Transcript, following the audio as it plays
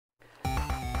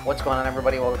What's going on,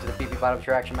 everybody? Welcome to the PP Pod of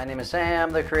Attraction. My name is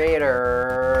Sam, the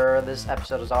creator. This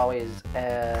episode is always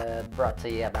brought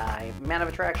to you by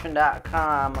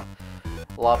manofattraction.com.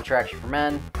 Law of Attraction for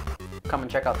Men. Come and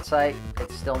check out the site.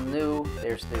 It's still new.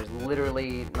 There's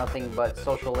literally nothing but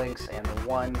social links and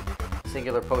one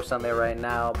singular post on there right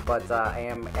now, but I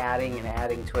am adding and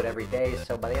adding to it every day.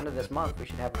 So by the end of this month, we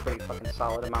should have a pretty fucking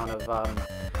solid amount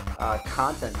of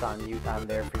content on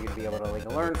there for you to be able to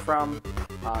learn from,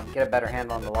 get a better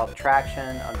handle on the law of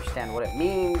attraction, understand what it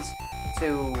means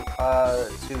to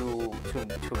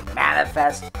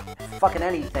manifest fucking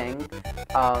anything,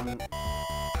 and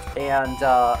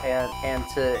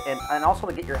also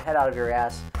to get your head out of your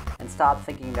ass and stop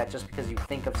thinking that just because you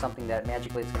think of something that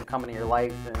magically it's going to come into your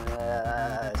life and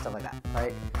stuff like that,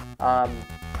 right?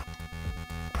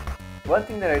 One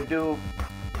thing that I do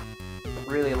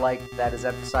really like that is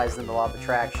emphasized in the law of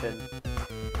attraction,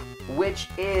 which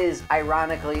is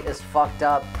ironically as fucked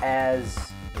up as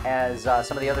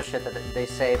some of the other shit that they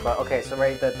say. But okay, so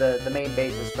right, the main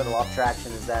basis for the law of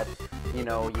attraction is that, you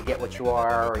know, you get what you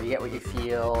are, or you get what you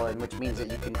feel, and which means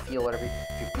that you can feel whatever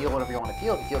you want to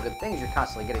feel. If you feel good things, you're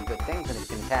constantly getting good things, and if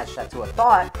you can attach that to a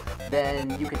thought,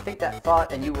 then you can think that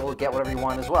thought, and you will get whatever you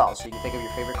want as well. So you can think of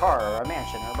your favorite car, or a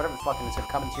mansion, or whatever fucking is going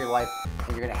to come into your life,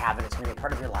 and you're going to have it. It's going to be a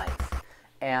part of your life,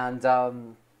 and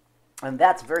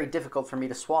that's very difficult for me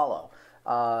to swallow.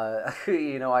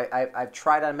 You know, I've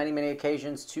tried on many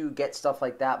occasions to get stuff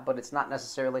like that, but it's not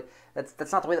necessarily,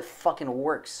 that's not the way that fucking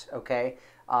works, okay?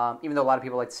 Even though a lot of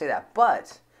people like to say that.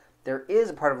 But there is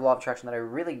a part of law of attraction that I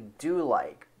really do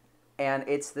like, and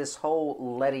it's this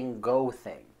whole letting go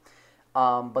thing.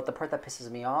 But the part that pisses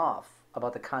me off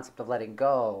about the concept of letting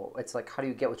go, it's like, how do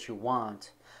you get what you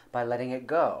want? By letting it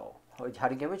go. How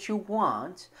do you get what you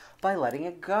want? By letting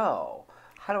it go.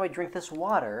 How do I drink this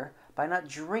water? By not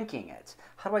drinking it.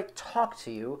 How do I talk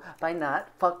to you? By not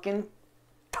fucking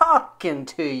talking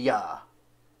to ya.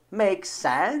 Makes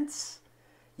sense?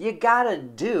 You gotta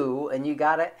do and you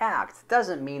gotta act.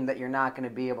 Doesn't mean that you're not gonna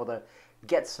be able to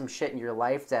get some shit in your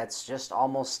life that's just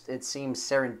almost, it seems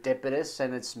serendipitous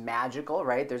and it's magical,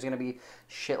 right? There's gonna be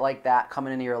shit like that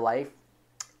coming into your life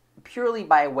purely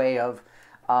by way of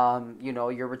you know,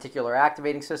 your reticular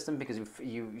activating system, because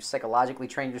you psychologically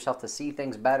trained yourself to see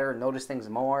things better, notice things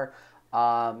more,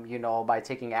 you know, by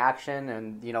taking action,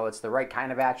 and, you know, it's the right kind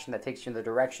of action that takes you in the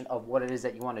direction of what it is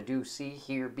that you want to do, see,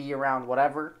 hear, be around,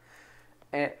 whatever,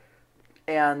 and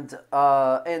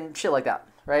shit like that,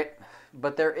 right?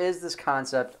 But there is this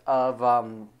concept of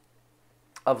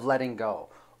letting go,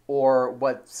 or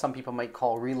what some people might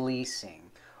call releasing,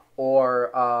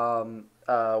 or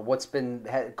what's been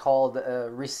called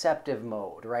receptive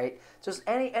mode, right? Just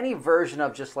any version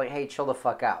of just like, hey, chill the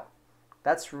fuck out.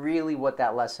 That's really what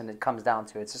that lesson it comes down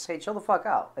to. It's just, hey, chill the fuck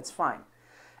out. It's fine.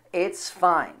 It's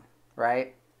fine,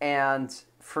 right? And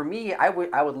for me, I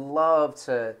would love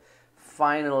to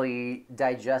finally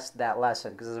digest that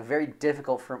lesson, because it's a very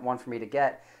difficult one for me to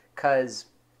get, because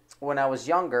when I was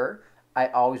younger, I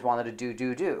always wanted to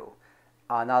do.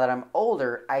 Now that I'm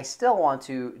older, I still want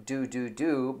to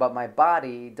do, but my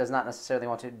body does not necessarily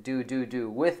want to do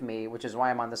with me, which is why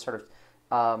I'm on this sort of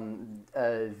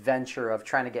venture of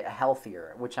trying to get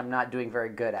healthier, which I'm not doing very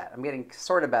good at. I'm getting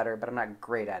sort of better, but I'm not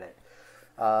great at it.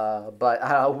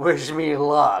 But wish me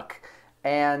luck.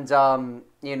 And,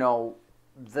 you know,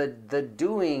 the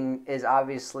doing is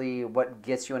obviously what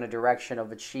gets you in a direction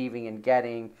of achieving and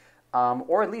getting,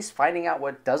 or at least finding out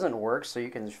what doesn't work so you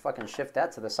can fucking shift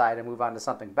that to the side and move on to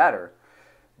something better.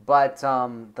 But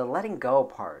the letting go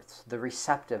part, the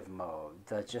receptive mode,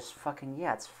 the just fucking,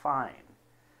 yeah, it's fine.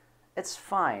 It's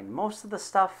fine. Most of the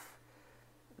stuff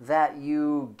that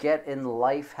you get in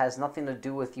life has nothing to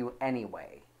do with you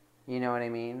anyway. You know what I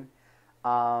mean?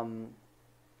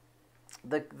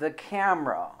 The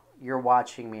camera you're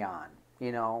watching me on,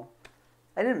 you know,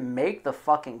 I didn't make the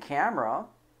fucking camera,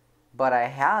 but I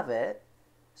have it,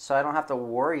 so I don't have to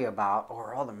worry about, oh,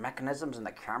 are all the mechanisms in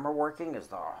the camera working? Is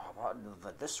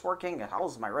this working?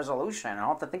 How's my resolution? I don't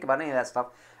have to think about any of that stuff.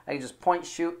 I can just point,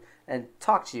 shoot, and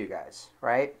talk to you guys,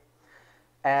 right?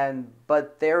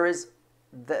 But there is,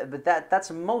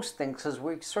 that's most things, because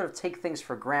we sort of take things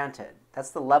for granted. That's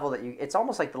the level that it's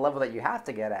almost like the level that you have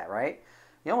to get at, right?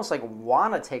 You almost like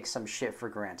want to take some shit for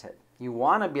granted. You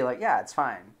want to be like, yeah, it's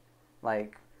fine.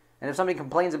 Like, and if somebody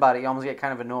complains about it, you almost get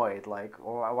kind of annoyed. Like,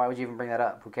 well, why would you even bring that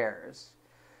up? Who cares?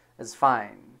 It's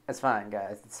fine. It's fine,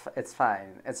 guys. It's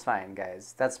fine. It's fine,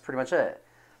 guys. That's pretty much it.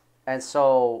 And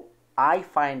so I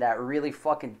find that really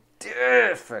fucking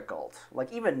difficult.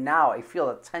 Like, even now, I feel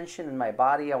the tension in my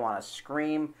body. I want to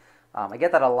scream. I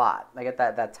get that a lot. I get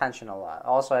that tension a lot.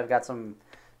 Also, I've got some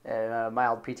and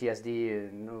mild PTSD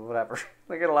and whatever.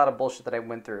 I get a lot of bullshit that I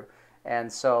went through.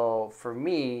 And so for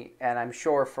me, and I'm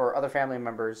sure for other family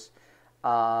members,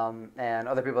 and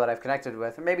other people that I've connected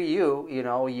with, and maybe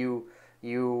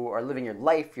you are living your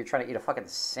life, you're trying to eat a fucking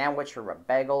sandwich or a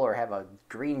bagel or have a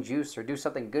green juice or do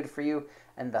something good for you,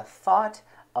 and the thought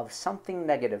of something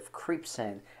negative creeps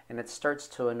in and it starts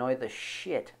to annoy the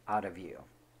shit out of you.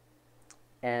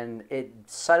 And it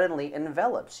suddenly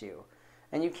envelops you.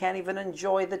 And you can't even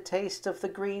enjoy the taste of the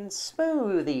green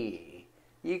smoothie.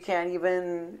 You can't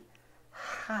even,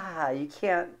 you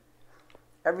can't,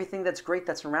 everything that's great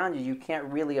that's around you, you can't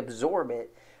really absorb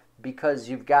it because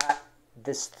you've got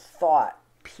this thought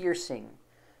piercing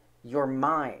your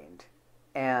mind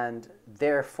and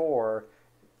therefore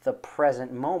the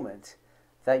present moment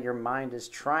that your mind is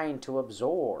trying to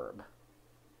absorb.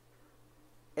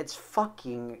 It's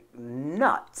fucking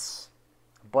nuts,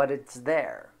 but it's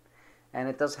there. And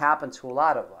it does happen to a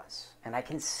lot of us. And I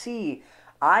can see,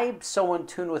 I'm so in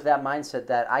tune with that mindset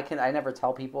that I never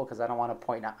tell people because I don't want to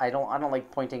point out, I don't like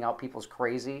pointing out people's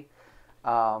crazy,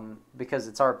 because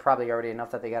it's probably already enough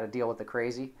that they got to deal with the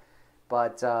crazy.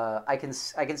 But I can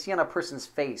see on a person's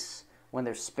face when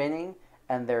they're spinning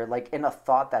and they're like in a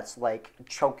thought that's like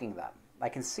choking them. I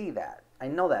can see that. I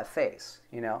know that face,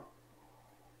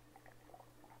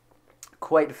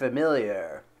 Quite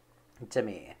familiar to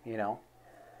me,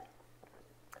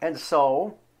 And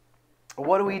so,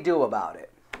 what do we do about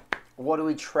it? What do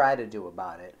we try to do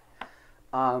about it?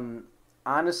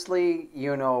 Honestly,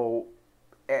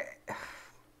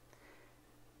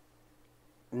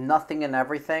 nothing and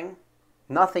everything.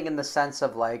 Nothing in the sense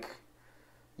of like,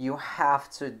 you have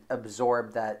to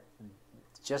absorb that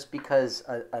just because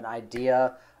an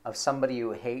idea of somebody you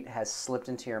hate has slipped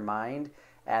into your mind,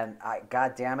 and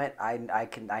God damn it, I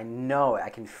know it, I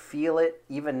can feel it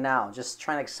even now. Just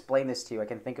trying to explain this to you, I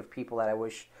can think of people that I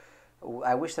wish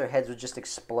their heads would just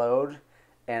explode,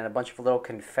 and a bunch of little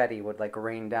confetti would like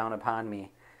rain down upon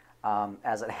me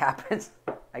as it happens.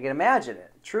 I can imagine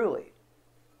it, truly,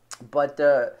 but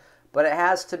it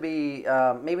has to be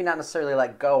maybe not necessarily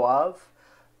let go of.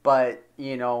 But,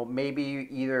 maybe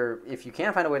either, if you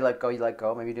can't find a way to let go, you let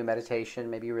go. Maybe you do meditation.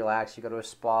 Maybe you relax. You go to a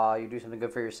spa. You do something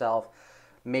good for yourself.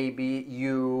 Maybe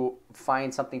you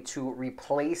find something to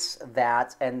replace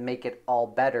that and make it all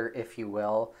better, if you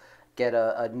will. Get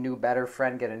a new, better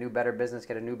friend. Get a new, better business.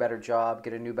 Get a new, better job.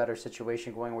 Get a new, better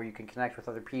situation going where you can connect with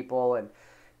other people and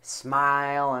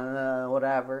smile and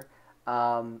whatever.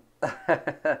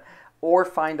 Or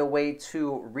find a way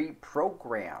to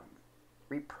reprogram.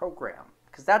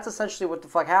 Because that's essentially what the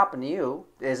fuck happened to you,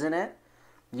 isn't it?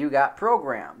 You got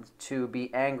programmed to be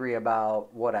angry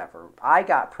about whatever. I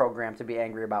got programmed to be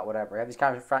angry about whatever. I have these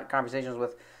conversations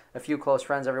with a few close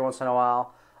friends every once in a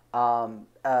while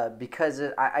because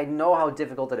I know how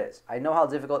difficult it is. I know how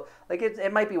difficult... Like,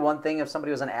 it might be one thing if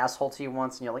somebody was an asshole to you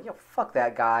once and you're like, yo, fuck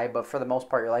that guy, but for the most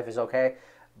part, your life is okay.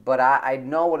 But I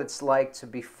know what it's like to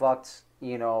be fucked,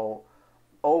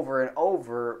 over and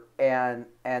over and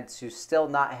to still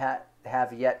not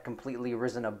have yet completely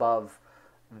risen above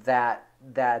that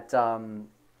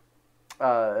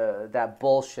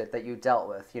bullshit that you dealt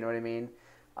with. You know what I mean?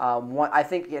 I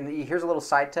think, and here's a little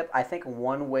side tip. I think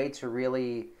one way to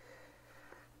really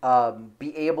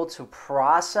be able to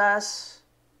process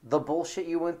the bullshit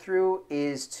you went through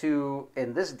is to,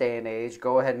 in this day and age,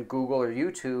 go ahead and Google or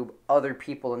YouTube other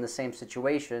people in the same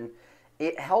situation.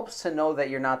 It helps to know that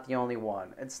you're not the only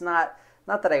one. It's not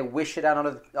that I wish it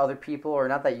on other people, or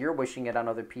not that you're wishing it on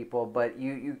other people, but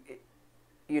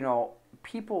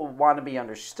people want to be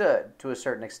understood to a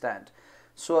certain extent.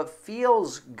 So it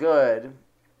feels good,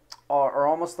 or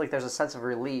almost like there's a sense of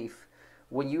relief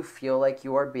when you feel like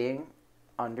you are being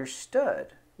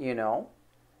understood,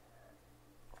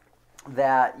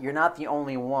 that you're not the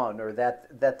only one, or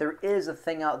that there is a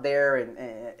thing out there, and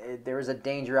there is a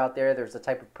danger out there. There's a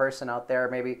type of person out there.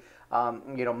 Maybe,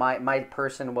 my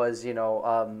person was,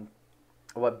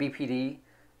 BPD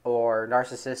or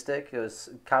narcissistic. It was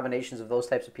combinations of those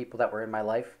types of people that were in my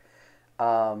life.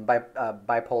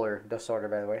 Bipolar disorder,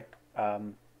 by the way.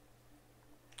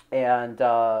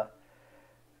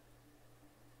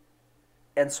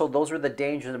 And so those were the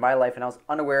dangers in my life, and I was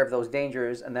unaware of those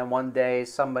dangers. And then one day,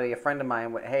 a friend of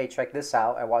mine went, hey, check this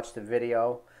out. I watched a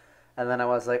video, and then I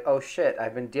was like, oh shit,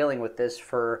 I've been dealing with this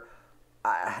for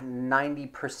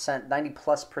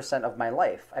 90+ % of my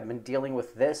life. I've been dealing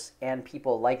with this and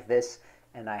people like this,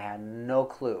 and I had no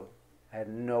clue.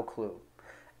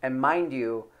 And mind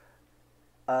you,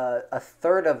 a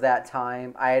third of that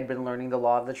time, I had been learning the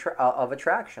law of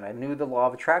attraction. I knew the law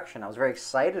of attraction. I was very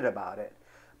excited about it.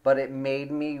 But it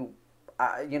made me,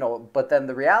 you know, but then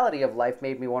the reality of life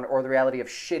made me wonder, or the reality of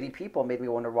shitty people made me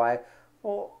wonder why.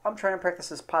 Well, I'm trying to practice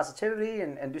this positivity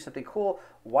and do something cool.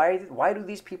 Why do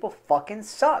these people fucking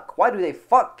suck? Why do they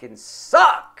fucking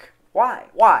suck? Why?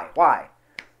 Why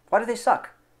do they suck?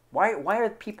 Why are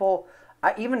people...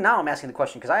 even now I'm asking the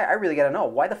question because I really got to know.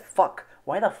 Why the fuck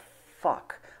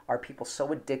are people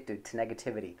so addicted to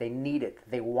negativity? They need it.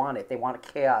 They want it. They want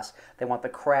chaos. They want the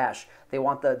crash. They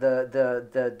want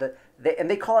and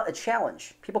they call it a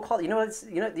challenge. People call it, do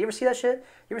you ever see that shit?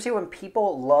 You ever see when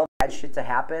people love bad shit to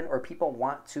happen, or people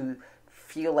want to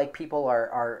feel like people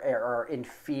are in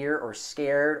fear or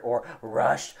scared or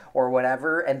rushed or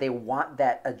whatever, and they want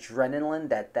that adrenaline,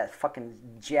 that fucking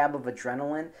jab of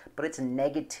adrenaline, but it's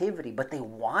negativity, but they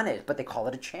want it, but they call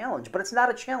it a challenge. But it's not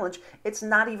a challenge. It's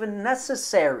not even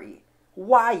necessary.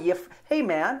 Why? Hey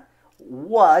man,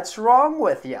 what's wrong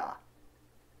with ya?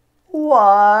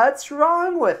 What's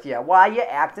wrong with ya? Why you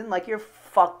acting like you're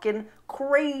fucking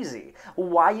crazy?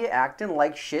 Why you acting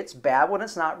like shit's bad when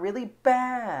it's not really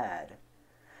bad?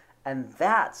 And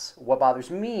that's what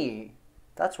bothers me.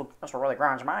 That's what really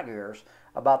grinds my gears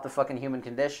about the fucking human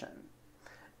condition.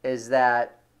 Is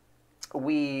that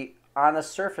we, on a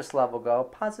surface level, go,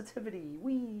 positivity,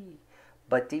 wee.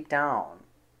 But deep down,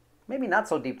 maybe not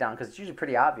so deep down, because it's usually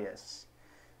pretty obvious,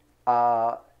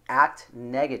 act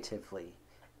negatively.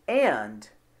 And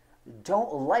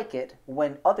don't like it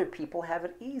when other people have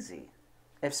it easy.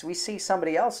 If we see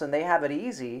somebody else and they have it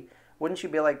easy, wouldn't you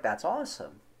be like, that's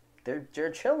awesome?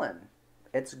 They're chilling.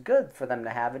 It's good for them to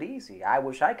have it easy. I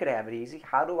wish I could have it easy.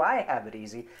 How do I have it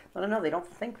easy? No, they don't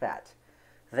think that.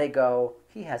 They go,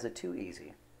 he has it too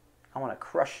easy. I want to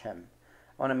crush him.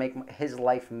 I want to make his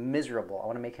life miserable. I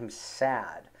want to make him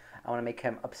sad. I want to make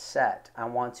him upset. I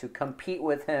want to compete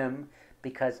with him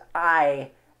because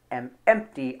I am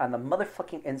empty on the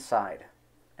motherfucking inside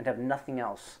and have nothing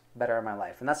else better in my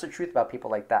life. And that's the truth about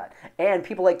people like that. And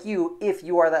people like you, if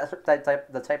you are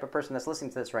the type of person that's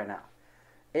listening to this right now.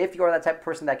 If you are that type of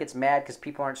person that gets mad because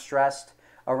people aren't stressed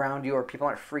around you or people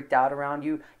aren't freaked out around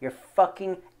you, you're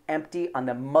fucking empty on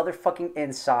the motherfucking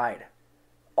inside.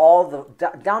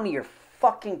 Down to your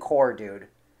fucking core, dude.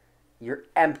 You're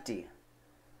empty.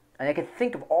 And I can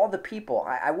think of all the people,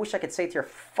 I wish I could say it to your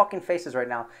fucking faces right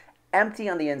now, empty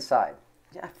on the inside.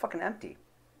 Yeah, fucking empty.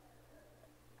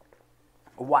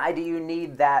 Why do you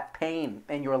need that pain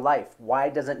in your life? Why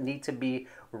does it need to be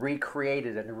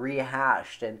recreated and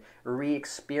rehashed and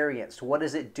re-experienced? What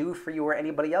does it do for you or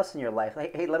anybody else in your life?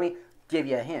 Hey, let me give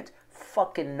you a hint.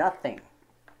 Fucking nothing.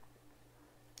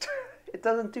 It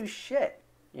doesn't do shit,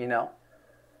 you know?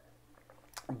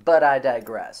 But I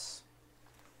digress.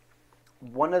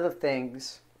 One of the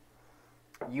things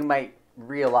you might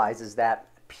realize is that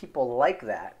people like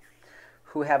that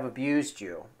who have abused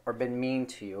you or been mean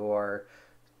to you or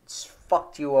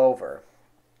fucked you over,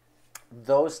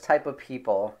 those type of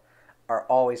people are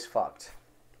always fucked.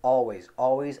 Always,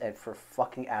 and for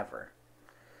fucking ever.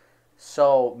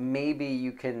 So maybe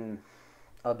you can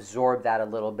absorb that a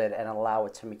little bit and allow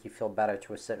it to make you feel better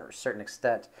to a certain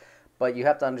extent. But you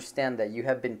have to understand that you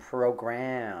have been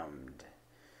programmed,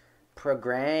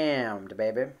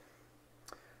 baby,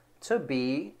 to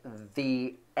be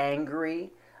the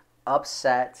angry,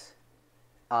 upset,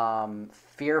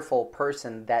 fearful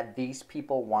person that these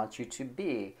people want you to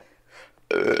be.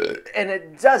 And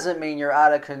it doesn't mean you're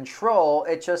out of control.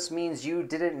 It just means you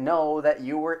didn't know that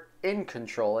you were in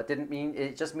control.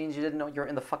 It just means you didn't know you're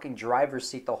in the fucking driver's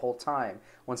seat the whole time.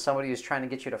 When somebody is trying to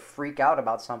get you to freak out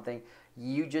about something,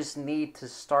 you just need to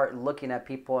start looking at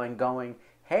people and going,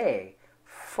 hey,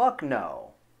 fuck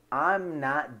no, I'm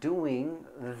not doing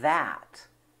that,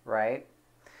 right?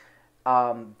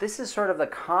 This is sort of the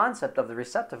concept of the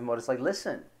receptive mode. It's like,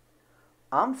 listen,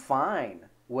 I'm fine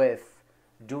with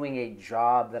doing a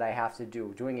job that I have to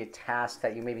do, doing a task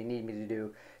that you maybe need me to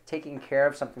do, taking care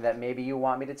of something that maybe you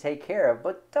want me to take care of,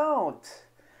 but don't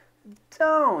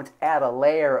add a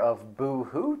layer of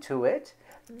boo-hoo to it.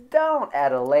 Don't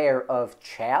add a layer of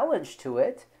challenge to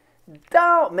it.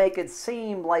 Don't make it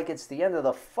seem like it's the end of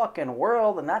the fucking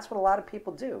world, and that's what a lot of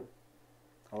people do.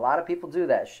 A lot of people do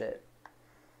that shit.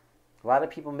 A lot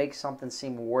of people make something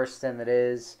seem worse than it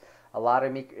is.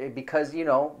 Because, you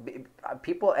know,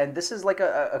 people, and this is like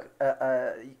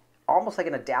almost like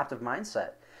an adaptive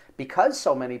mindset. Because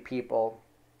so many people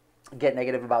get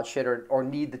negative about shit or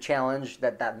need the challenge,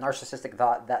 that narcissistic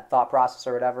thought process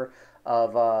or whatever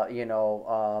of,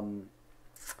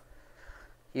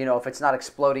 if it's not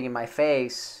exploding in my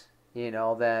face,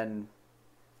 then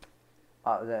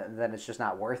it's just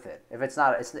not worth it. If it's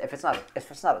not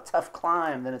a tough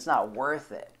climb, then it's not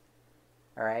worth it.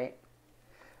 All right.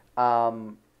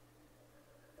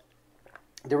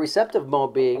 The receptive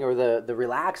mode being, or the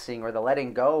relaxing, or the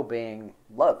letting go being,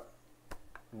 look,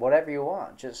 whatever you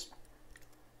want, just,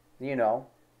 you know,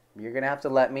 you're going to have to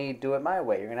let me do it my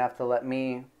way. You're going to have to let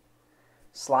me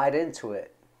slide into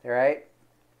it, right?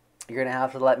 You're going to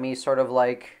have to let me sort of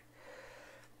like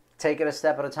take it a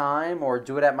step at a time, or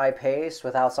do it at my pace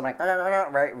without something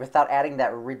like, right? Without adding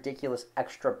that ridiculous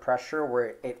extra pressure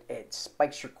where it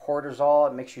spikes your cortisol,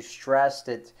 it makes you stressed,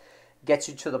 it gets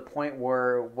you to the point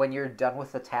where when you're done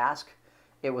with the task,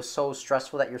 it was so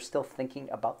stressful that you're still thinking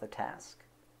about the task.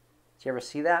 Do you ever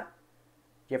see that?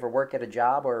 Do you ever work at a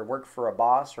job, or work for a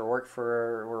boss, or work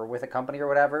for, or with a company or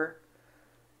whatever?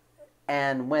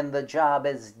 And when the job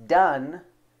is done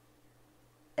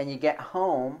and you get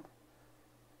home,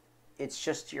 it's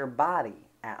just your body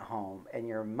at home, and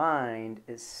your mind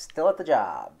is still at the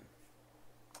job,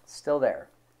 still there.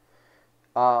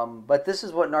 But this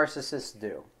is what narcissists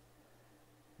do.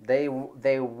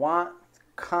 They want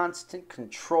constant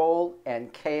control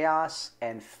and chaos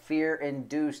and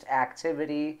fear-induced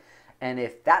activity, and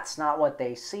if that's not what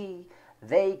they see,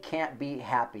 they can't be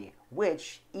happy.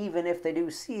 Which, even if they do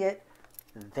see it,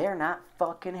 they're not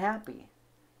fucking happy.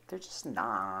 They're just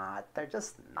not. They're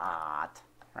just not.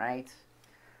 Right?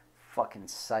 Fucking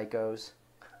psychos.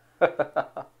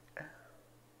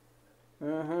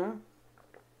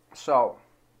 So,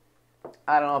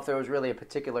 I don't know if there was really a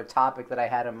particular topic that I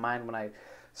had in mind when I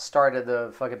started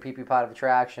the fucking PP Pod of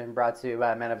Attraction, brought to you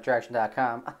by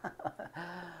manofattraction.com.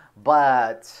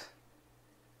 But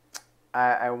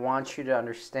I want you to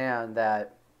understand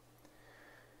that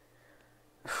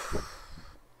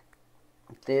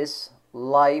this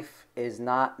life is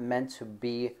not meant to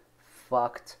be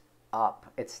fucked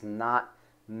up. It's not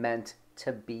meant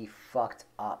to be fucked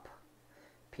up.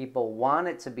 People want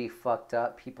it to be fucked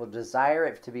up. People desire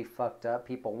it to be fucked up.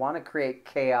 People want to create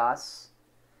chaos.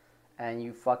 And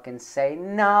you fucking say,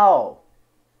 no.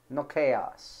 No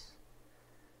chaos.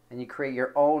 And you create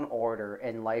your own order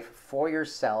in life for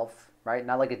yourself, right?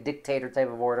 Not like a dictator type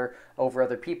of order over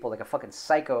other people, like a fucking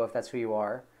psycho if that's who you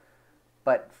are.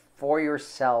 But for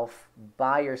yourself,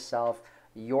 by yourself,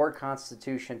 your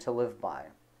constitution to live by,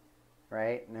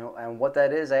 right? And what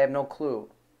that is, I have no clue.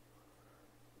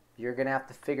 You're going to have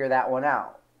to figure that one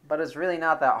out. But it's really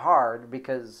not that hard,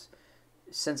 because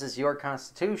since it's your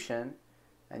constitution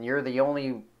and you're the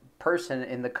only person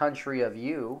in the country of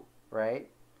you, right?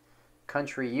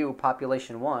 Country you,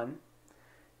 population one,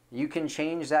 you can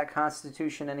change that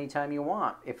constitution anytime you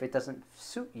want if it doesn't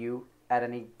suit you at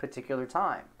any particular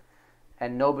time.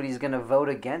 And nobody's going to vote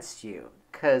against you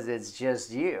because it's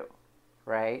just you,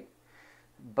 right?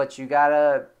 But you got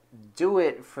to do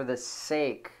it for the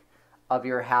sake of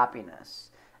your happiness.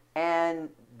 And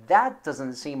that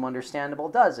doesn't seem understandable,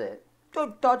 does it?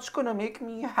 That's going to make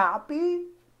me happy?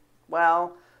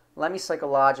 Well, let me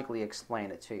psychologically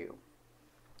explain it to you.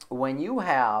 When you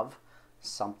have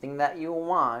something that you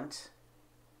want,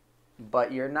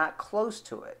 but you're not close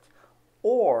to it,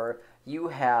 or you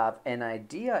have an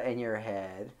idea in your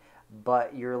head,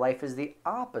 but your life is the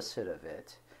opposite of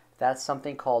it, that's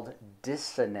something called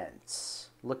dissonance.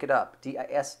 Look it up.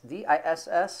 Dissonance.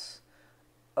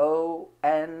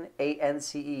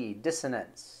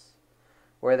 Dissonance.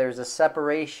 Where there's a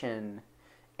separation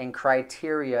and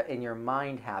criteria in your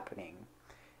mind happening.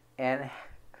 And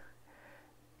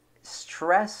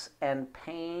stress and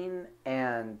pain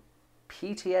and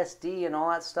PTSD and all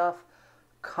that stuff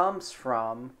comes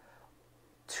from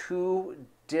two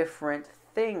different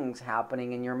things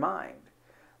happening in your mind.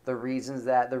 The reason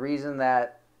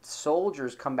that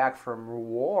soldiers come back from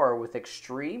war with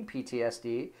extreme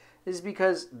PTSD is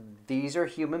because these are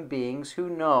human beings who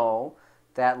know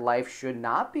that life should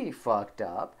not be fucked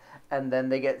up, and then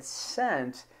they get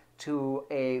sent to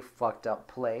a fucked up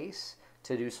place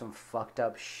to do some fucked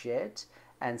up shit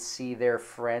and see their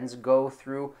friends go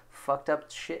through fucked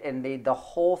up shit, and the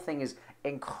whole thing is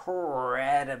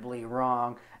incredibly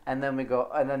wrong. And then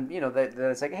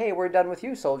it's like, hey, we're done with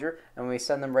you, soldier, and we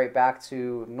send them right back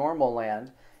to normal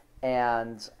land,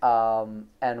 and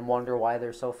wonder why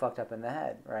they're so fucked up in the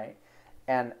head, right?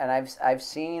 And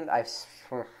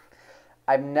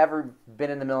I've never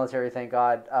been in the military, thank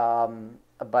God,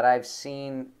 but I've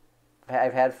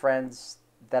had friends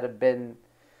that have been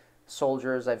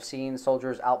soldiers. I've seen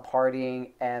soldiers out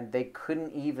partying, and they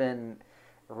couldn't even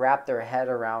wrap their head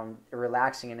around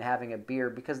relaxing and having a beer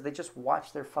because they just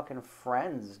watched their fucking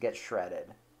friends get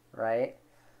shredded, right?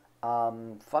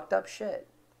 Fucked up shit,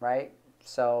 right?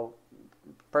 So,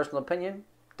 personal opinion,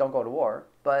 don't go to war,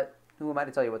 but who am I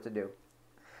to tell you what to do?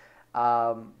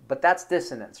 But that's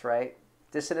dissonance, right?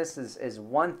 Dissonance is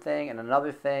one thing and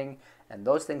another thing, and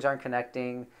those things aren't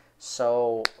connecting.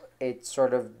 So it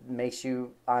sort of makes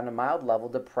you on a mild level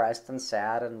depressed and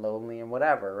sad and lonely and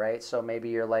whatever, right? So maybe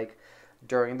you're like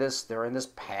during this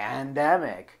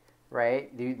pandemic,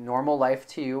 right? The normal life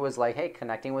to you was like, hey,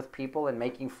 connecting with people and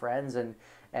making friends and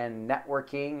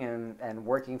networking and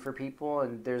working for people,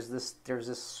 and there's this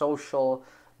social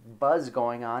buzz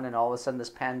going on, and all of a sudden this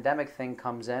pandemic thing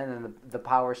comes in, and the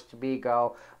powers to be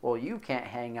go, well, you can't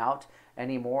hang out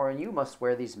anymore, and you must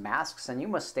wear these masks, and you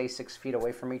must stay 6 feet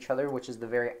away from each other, which is the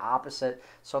very opposite.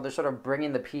 So they're sort of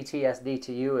bringing the PTSD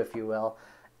to you, if you will,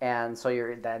 and so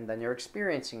you're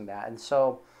experiencing that. And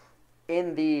so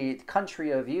in the country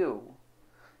of you,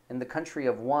 in the country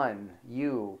of one,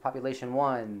 you, population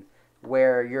one,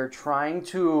 where you're trying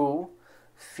to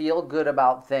feel good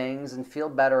about things and feel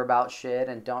better about shit,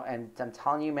 and I'm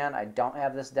telling you, man, I don't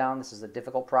have this down. This is a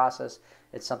difficult process.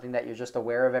 It's something that you're just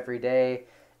aware of every day.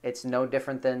 It's no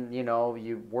different than,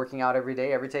 you working out every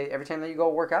day. Every time that you go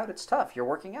work out, it's tough. You're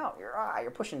working out.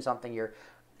 You're pushing something.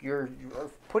 You're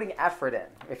putting effort in,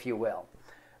 if you will.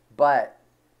 But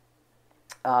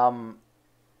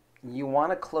you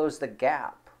want to close the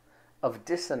gap of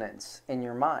dissonance in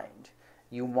your mind.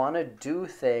 You want to do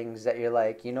things that you're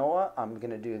like, you know what, I'm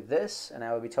going to do this, and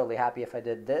I would be totally happy if I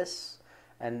did this.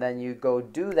 And then you go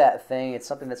do that thing. It's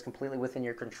something that's completely within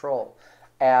your control.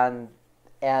 And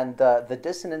the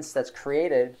dissonance that's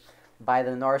created by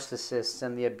the narcissists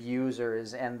and the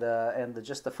abusers and the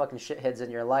just the fucking shitheads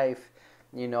in your life,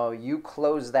 you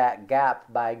close that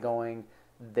gap by going,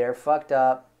 they're fucked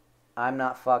up, I'm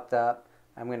not fucked up,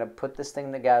 I'm going to put this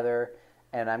thing together,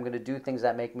 and I'm going to do things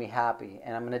that make me happy.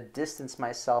 And I'm going to distance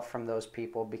myself from those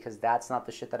people because that's not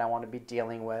the shit that I want to be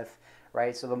dealing with,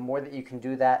 right? So the more that you can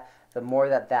do that, the more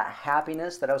that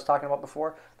happiness that I was talking about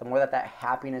before, the more that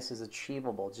happiness is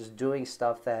achievable. Just doing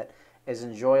stuff that is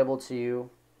enjoyable to you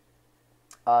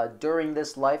during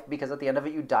this life, because at the end of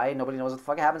it, you die and nobody knows what the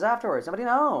fuck happens afterwards. Nobody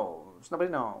knows.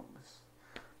 Nobody knows.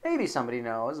 Maybe somebody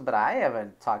knows, but I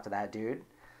haven't talked to that dude.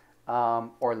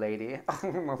 Or lady,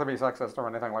 not to be sexist or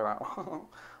anything like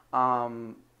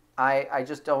that. I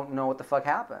just don't know what the fuck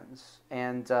happens,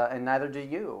 and neither do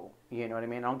you. You know what I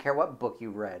mean? I don't care what book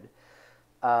you read.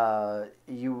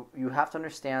 You have to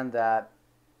understand that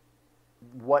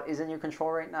what is in your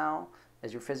control right now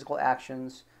is your physical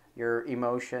actions, your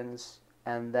emotions,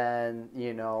 and then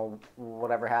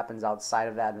whatever happens outside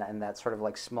of that, and that sort of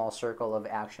like small circle of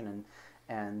action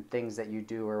and things that you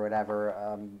do or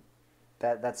whatever.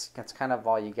 That's kind of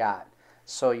all you got.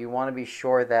 So you want to be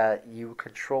sure that you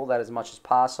control that as much as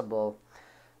possible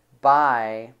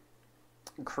by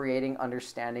creating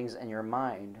understandings in your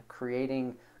mind,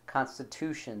 creating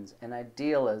constitutions and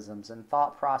idealisms and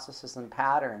thought processes and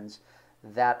patterns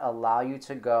that allow you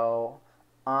to go,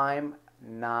 I'm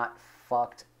not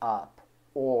fucked up,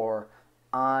 or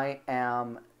I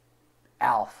am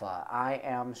alpha, I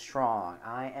am strong,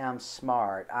 I am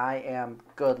smart, I am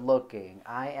good looking,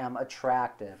 I am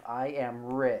attractive, I am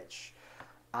rich,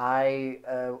 I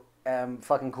am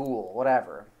fucking cool,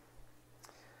 whatever.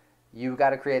 You've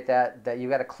got to create that you've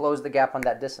got to close the gap on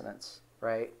that dissonance,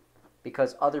 right?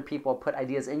 Because other people put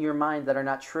ideas in your mind that are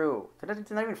not true. They're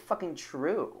not even fucking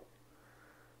true,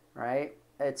 right?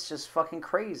 It's just fucking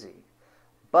crazy.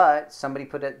 But somebody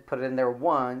put it in there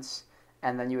once,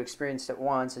 and then you experienced it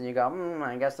once, and you go,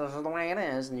 I guess this is the way it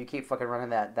is, and you keep fucking running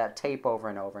that tape over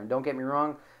and over. And don't get me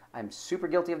wrong, I'm super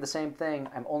guilty of the same thing.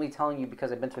 I'm only telling you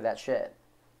because I've been through that shit,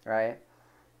 right?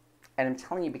 And I'm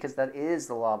telling you because that is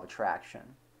the law of attraction.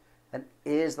 That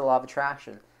is the law of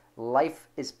attraction. Life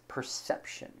is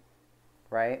perception,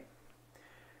 right?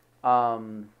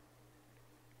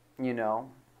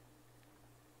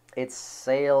 It's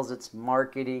sales, it's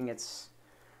marketing, it's,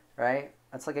 right?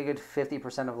 That's like a good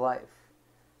 50% of life.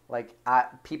 Like,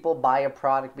 people buy a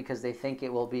product because they think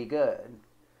it will be good,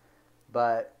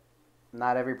 but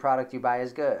not every product you buy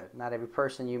is good. Not every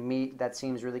person you meet that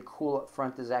seems really cool up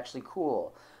front is actually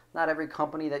cool. Not every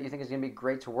company that you think is going to be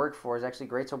great to work for is actually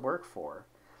great to work for.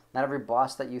 Not every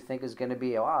boss that you think is going to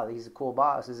be, wow, he's a cool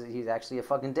boss, he's actually a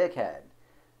fucking dickhead,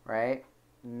 right?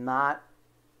 Not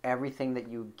everything that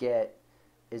you get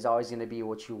is always going to be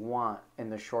what you want in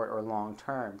the short or long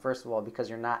term. First of all, because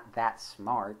you're not that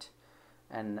smart.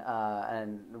 And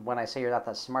when I say you're not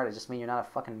that smart, I just mean you're not a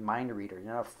fucking mind reader.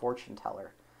 You're not a fortune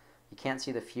teller. You can't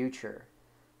see the future.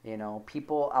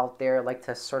 People out there like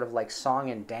to sort of like song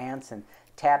and dance and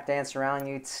tap dance around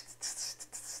you,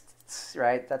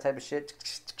 right? That type of shit.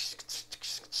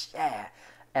 Yeah.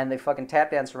 And they fucking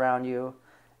tap dance around you,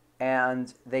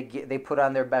 and they put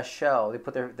on their best show. They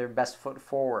put their best foot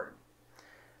forward.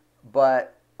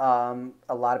 But a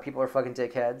lot of people are fucking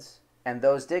dickheads, and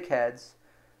those dickheads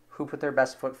who put their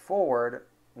best foot forward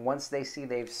once they see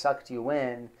they've sucked you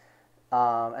in,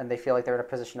 and they feel like they're in a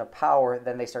position of power,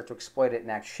 then they start to exploit it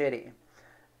and act shitty.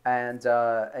 And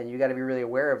you got to be really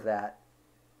aware of that.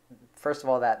 First of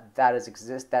all, that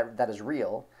is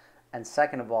real, and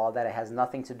second of all, that it has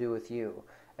nothing to do with you.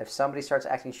 If somebody starts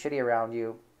acting shitty around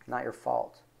you, not your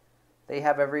fault. They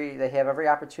have every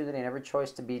opportunity and every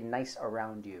choice to be nice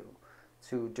around you,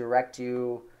 to direct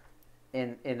you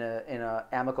in a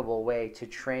amicable way, to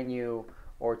train you,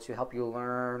 or to help you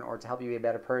learn, or to help you be a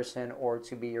better person, or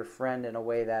to be your friend in a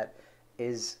way that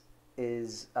is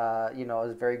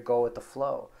very go with the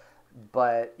flow.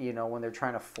 But when they're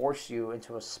trying to force you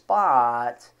into a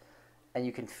spot, and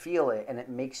you can feel it, and it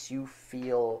makes you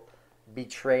feel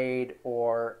betrayed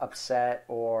or upset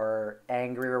or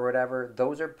angry or whatever,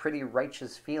 those are pretty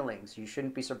righteous feelings. You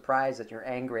shouldn't be surprised that you're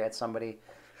angry at somebody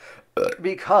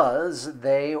because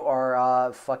they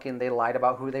are they lied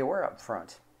about who they were up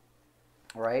front,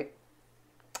 right?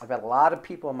 I've had a lot of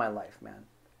people in my life, man.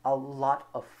 A lot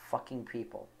of fucking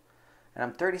people. And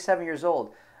I'm 37 years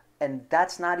old. And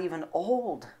that's not even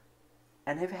old.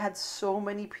 And I've had so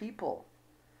many people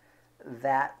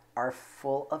that are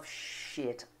full of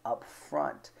shit up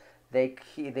front. They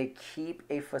keep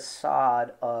a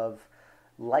facade of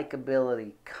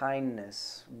likability,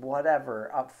 kindness,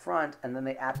 whatever up front, and then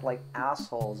they act like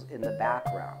assholes in the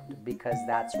background because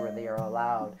that's where they are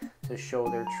allowed to show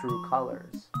their true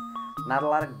colors. Not a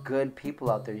lot of good people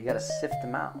out there. You got to sift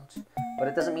them out. But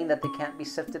it doesn't mean that they can't be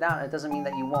sifted out. It doesn't mean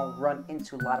that you won't run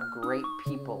into a lot of great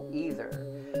people either.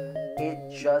 It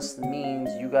just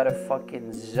means you got to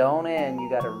fucking zone in. You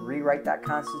got to rewrite that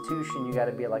constitution. You got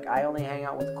to be like, I only hang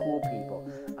out with cool people.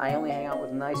 I only hang out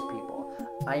with nice people.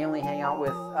 I only hang out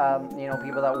with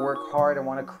people that work hard and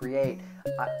want to create.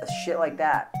 Shit like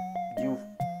that. You've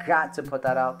got to put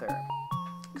that out there.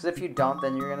 Because if you don't,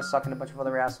 then you're going to suck in a bunch of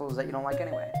other assholes that you don't like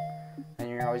anyway. And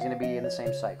you're always going to be in the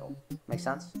same cycle. Make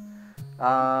sense?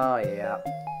 Oh, yeah.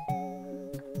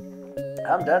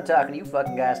 I'm done talking to you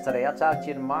fucking guys today. I'll talk to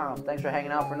you tomorrow. Thanks for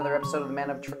hanging out for another episode of the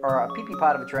PP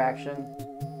Pod of Attraction.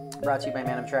 Brought to you by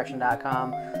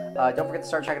manofattraction.com. Don't forget to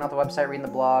start checking out the website, reading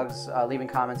the blogs, leaving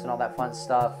comments, and all that fun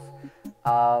stuff.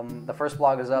 The first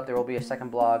blog is up. There will be a second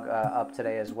blog up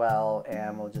today as well.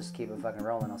 And we'll just keep it fucking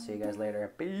rolling. I'll see you guys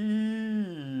later.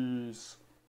 Peace.